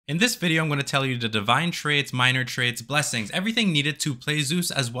In this video, I'm going to tell you the divine traits, minor traits, blessings, everything needed to play Zeus,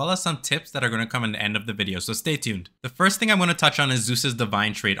 as well as some tips that are going to come in the end of the video, so stay tuned. The first thing I'm going to touch on is Zeus's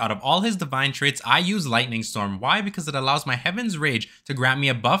divine trait. Out of all his divine traits, I use Lightning Storm. Why? Because it allows my Heaven's Rage to grant me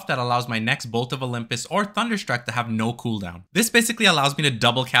a buff that allows my next Bolt of Olympus or Thunderstruck to have no cooldown. This basically allows me to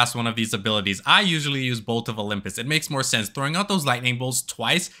double cast one of these abilities. I usually use Bolt of Olympus. It makes more sense. Throwing out those lightning bolts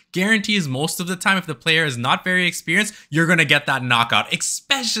twice guarantees most of the time, if the player is not very experienced, you're going to get that knockout,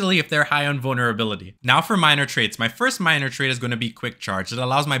 especially if they're high on vulnerability. Now for minor traits. My first minor trait is going to be Quick Charge. It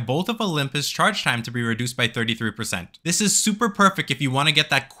allows my Bolt of Olympus charge time to be reduced by 33%. This is super perfect if you want to get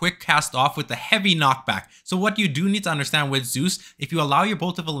that quick cast off with the heavy knockback. So what you do need to understand with Zeus, if you allow your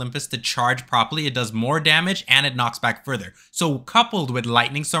Bolt of Olympus to charge properly, it does more damage and it knocks back further. So coupled with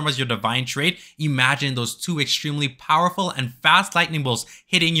Lightning Storm as your divine trait, imagine those two extremely powerful and fast lightning bolts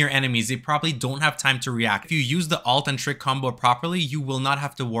hitting your enemies. They probably don't have time to react. If you use the alt and trick combo properly, you will not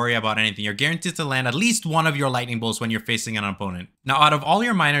have to worry about anything. You're guaranteed to land at least one of your lightning bolts when you're facing an opponent. Now, out of all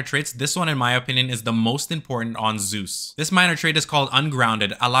your minor traits, this one in my opinion is the most important on Zeus. This minor trait is called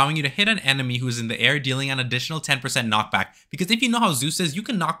Ungrounded, allowing you to hit an enemy who is in the air, dealing an additional 10% knockback. Because if you know how Zeus is, you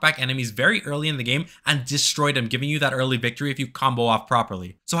can knock back enemies very early in the game and destroy them, giving you that early victory if you combo off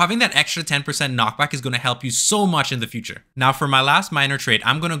properly. So having that extra 10% knockback is going to help you so much in the future. Now for my last minor trait,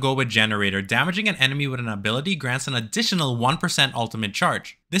 I'm going to go with Generator. Damaging an enemy with an ability grants an additional 1% ultimate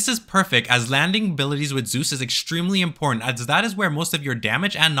charge. This is perfect, as landing abilities with Zeus is extremely important, as that is where most of your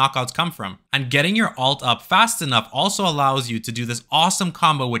damage and knockouts come from. And getting your ult up fast enough also allows you to do this awesome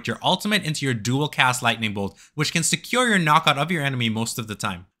combo with your ultimate into your dual cast lightning bolt, which can secure your knockout of your enemy most of the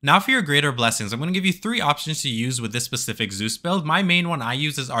time. Now for your greater blessings, I'm going to give you 3 options to use with this specific Zeus build. My main one I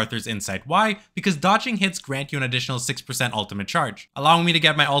use is Arthur's Insight. Why? Because dodging hits grant you an additional 6% ultimate charge, allowing me to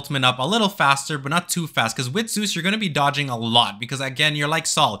get my ultimate up a little faster, but not too fast, because with Zeus you're going to be dodging a lot, because again, you're like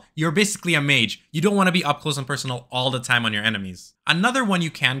Saul, you're basically a mage. You don't want to be up close and personal all the time on your enemies. Another one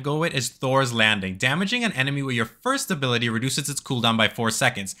you can go with is Thor's Landing. Damaging an enemy with your first ability reduces its cooldown by 4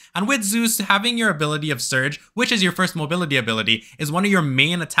 seconds. And with Zeus, having your ability of Surge, which is your first mobility ability, is one of your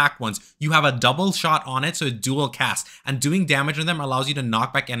main attack ones. You have a double shot on it, so a dual cast. And doing damage on them allows you to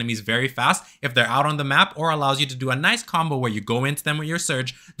knock back enemies very fast if they're out on the map, or allows you to do a nice combo where you go into them with your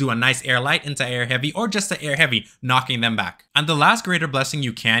Surge, do a nice air light into air heavy, or just a air heavy, knocking them back. And the last greater blessing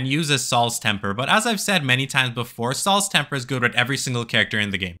you can use is Saul's Temper. But as I've said many times before, Saul's Temper is good with every single character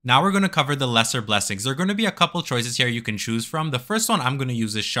in the game. Now we're going to cover the lesser blessings. There are going to be a couple choices here you can choose from. The first one I'm going to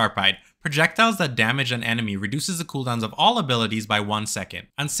use is Sharp-Eyed. Projectiles that damage an enemy reduces the cooldowns of all abilities by 1 second.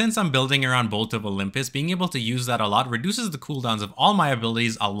 And since I'm building around Bolt of Olympus, being able to use that a lot reduces the cooldowns of all my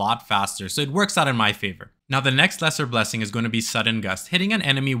abilities a lot faster, so it works out in my favor. Now the next lesser blessing is going to be Sudden Gust. Hitting an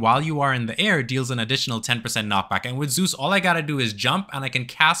enemy while you are in the air deals an additional 10% knockback, and with Zeus all I gotta do is jump and I can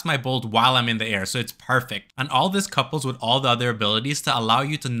cast my bolt while I'm in the air, so it's perfect. And all this couples with all the other abilities to allow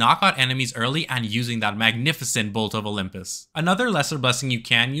you to knock out enemies early and using that magnificent Bolt of Olympus. Another lesser blessing you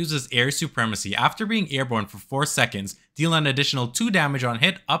can use is Air Supremacy. After being airborne for 4 seconds, deal an additional 2 damage on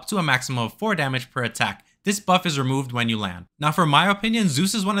hit, up to a maximum of 4 damage per attack. This buff is removed when you land. Now for my opinion,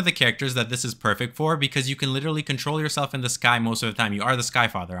 Zeus is one of the characters that this is perfect for, because you can literally control yourself in the sky most of the time. You are the Sky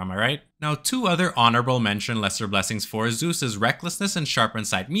Father, am I right? Now 2 other honorable mention lesser blessings for Zeus is Recklessness and Sharpened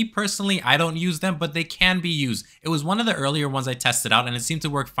Sight. Me personally, I don't use them, but they can be used. It was one of the earlier ones I tested out and it seemed to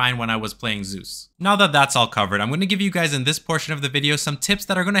work fine when I was playing Zeus. Now that that's all covered, I'm going to give you guys in this portion of the video some tips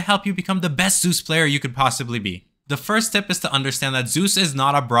that are going to help you become the best Zeus player you could possibly be. The first tip is to understand that Zeus is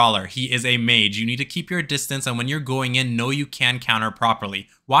not a brawler, he is a mage. You need to keep your distance, and when you're going in, know you can counter properly.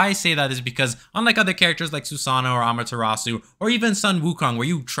 Why I say that is because unlike other characters like Susanoo or Amaterasu, or even Sun Wukong where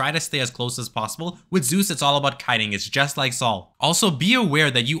you try to stay as close as possible, with Zeus it's all about kiting, it's just like Saul. Also be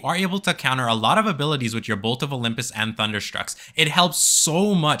aware that you are able to counter a lot of abilities with your Bolt of Olympus and Thunderstrucks. It helps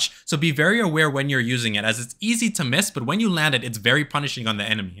so much, so be very aware when you're using it, as it's easy to miss, but when you land it, it's very punishing on the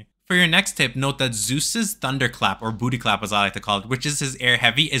enemy. For your next tip, note that Zeus's Thunderclap, or Booty Clap as I like to call it, which is his air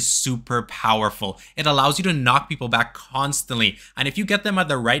heavy, is super powerful. It allows you to knock people back constantly, and if you get them at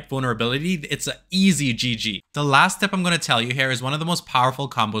the right vulnerability, it's an easy GG. The last tip I'm going to tell you here is one of the most powerful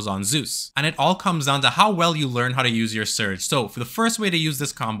combos on Zeus, and it all comes down to how well you learn how to use your Surge. So for the first way to use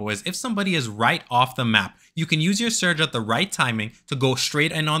this combo is if somebody is right off the map, you can use your Surge at the right timing to go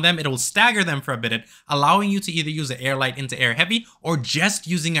straight in on them. It will stagger them for a bit, allowing you to either use an air light into air heavy or just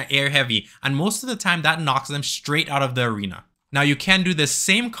using an air heavy, and most of the time that knocks them straight out of the arena. Now you can do this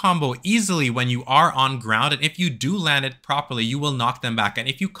same combo easily when you are on ground, and if you do land it properly, you will knock them back. And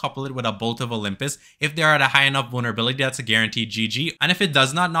if you couple it with a Bolt of Olympus, if they're at a high enough vulnerability, that's a guaranteed GG. And if it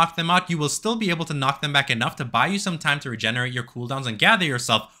does not knock them out, you will still be able to knock them back enough to buy you some time to regenerate your cooldowns and gather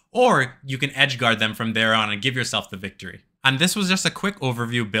yourself, or you can edge guard them from there on and give yourself the victory. And this was just a quick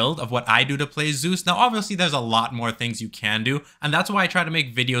overview build of what I do to play Zeus. Now, obviously, there's a lot more things you can do, and that's why I try to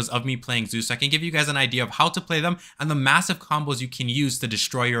make videos of me playing Zeus so I can give you guys an idea of how to play them and the massive combos you can use to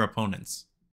destroy your opponents.